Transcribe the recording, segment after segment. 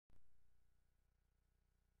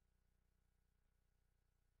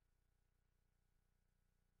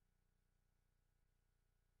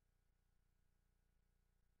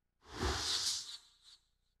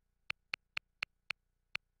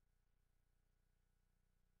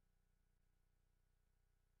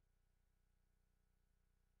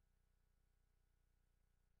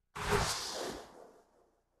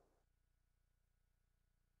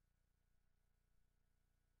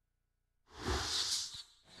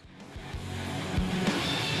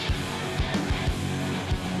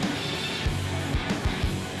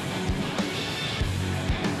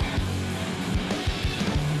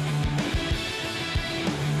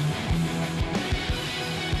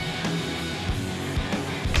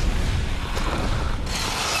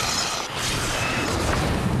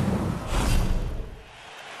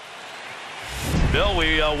Well,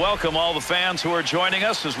 we welcome all the fans who are joining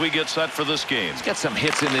us as we get set for this game. Let's get some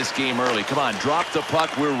hits in this game early. Come on, drop the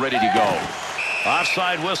puck. We're ready to go.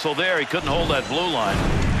 Offside whistle there. He couldn't hold that blue line.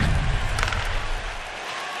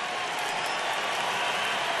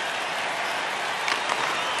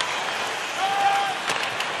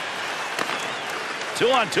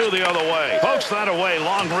 Two-on-two the other way. Pokes that away.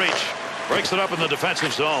 Long reach. Breaks it up in the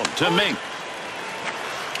defensive zone. To Mink.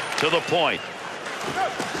 To the point.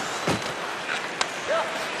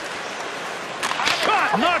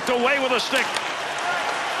 Shot knocked away with a stick.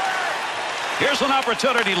 Here's an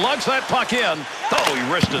opportunity. Lugs that puck in. Oh,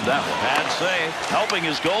 he wristed that one. Bad save. Helping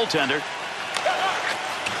his goaltender.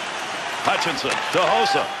 Hutchinson to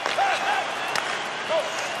Hossa.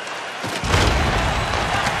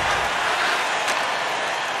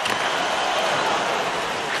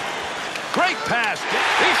 Great pass.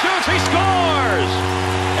 He shoots. He scores.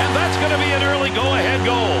 And that's going to be an early go-ahead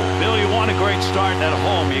goal. Bill, you want a great start at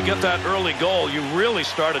home. You get that early goal, you really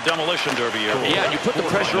start a demolition derby here. Yeah, you put the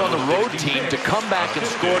pressure on the road team to come back and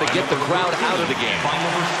score to get the crowd out of the game. By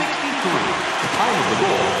number 63, time of the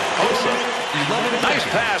goal. Hossa. Nice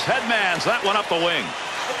pass. Headmans that one up the wing.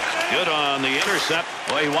 Good on the intercept.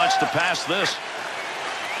 Boy, he wants to pass this.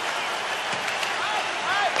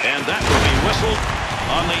 And that will be whistled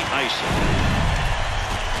on the icing.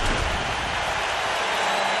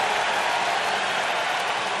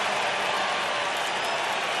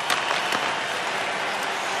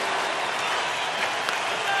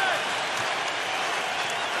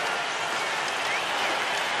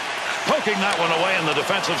 Poking that one away in the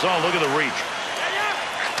defensive zone. Look at the reach.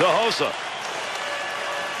 To Hossa.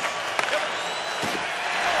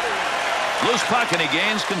 Loose puck and he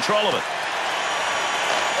gains control of it.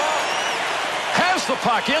 Has the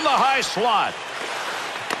puck in the high slot.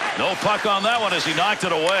 No puck on that one as he knocked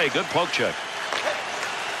it away. Good poke check.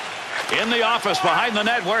 In the office behind the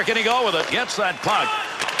net. Where can he go with it? Gets that puck.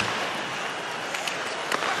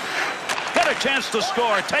 Got a chance to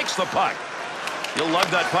score. Takes the puck. He'll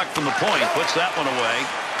lug that puck from the point. Puts that one away.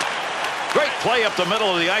 Great play up the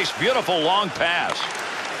middle of the ice. Beautiful long pass.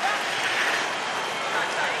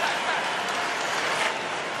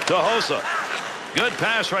 To Hossa. Good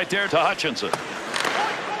pass right there to Hutchinson.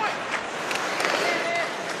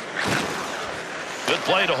 Good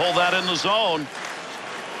play to hold that in the zone.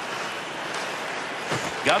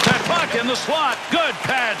 Got that puck in the slot. Good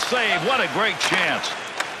pad save. What a great chance.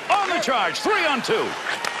 On the charge. 3-on-2.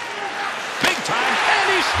 Big time, and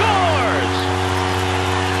he scores!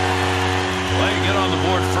 Well, you get on the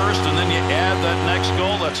board first, and then you add that next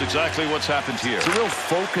goal. That's exactly what's happened here. It's a real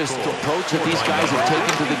focused approach that these guys have taken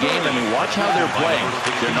to the game. I mean, watch how they're playing.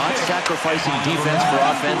 They're not sacrificing defense for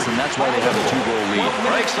offense, and that's why they have a 2-goal lead.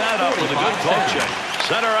 Breaks that up with a good poke check.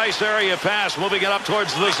 Center ice area pass, moving it up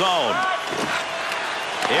towards the zone.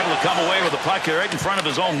 Able to come away with the puck here right in front of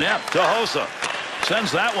his own net. To Hossa.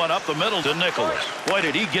 Sends that one up the middle to Nicholas. Boy,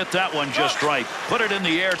 did he get that one just right. Put it in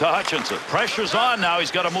the air to Hutchinson. Pressure's on now.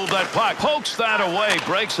 He's got to move that puck. Pokes that away.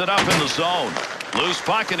 Breaks it up in the zone. Loose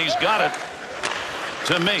puck, and he's got it.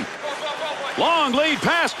 To Mink. Long lead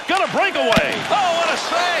pass. Got a breakaway. Oh, what a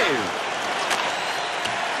save.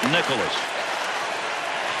 Nicholas.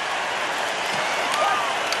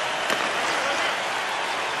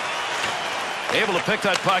 Able to pick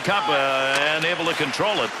that puck up and able to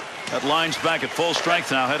control it. That line's back at full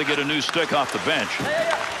strength now. Had to get a new stick off the bench.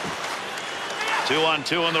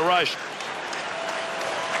 2-on-2 in the rush.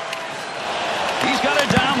 He's got it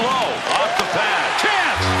down low. Off the pad.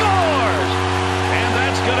 Chance. Scores! And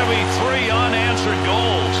that's going to be 3 unanswered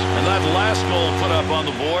goals. And that last goal put up on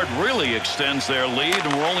the board really extends their lead.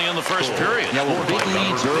 And we're only in the first period. Yeah, well, big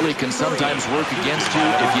leads early can sometimes work against you.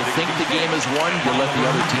 If you think the game is won, you let the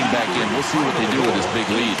other team back in. We'll see what they do with this big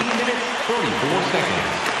lead. 34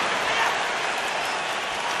 seconds.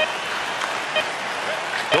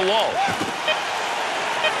 The wall.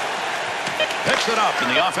 Picks it up in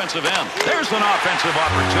the offensive end. There's an offensive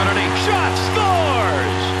opportunity. Shot.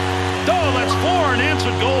 Scores. Oh, that's 4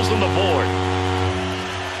 unanswered goals on the board.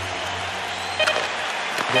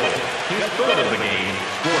 Goal. His third of the game,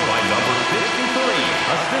 scored by number 63,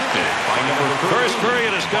 assisted by number 30. First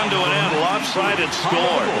period has come to an end. Lopsided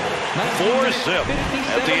score. 4-zip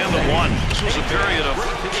at the end of one. This was a period of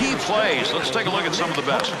key plays. Let's take a look at some of the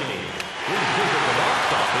best. Please visit the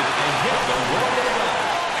box office and hit the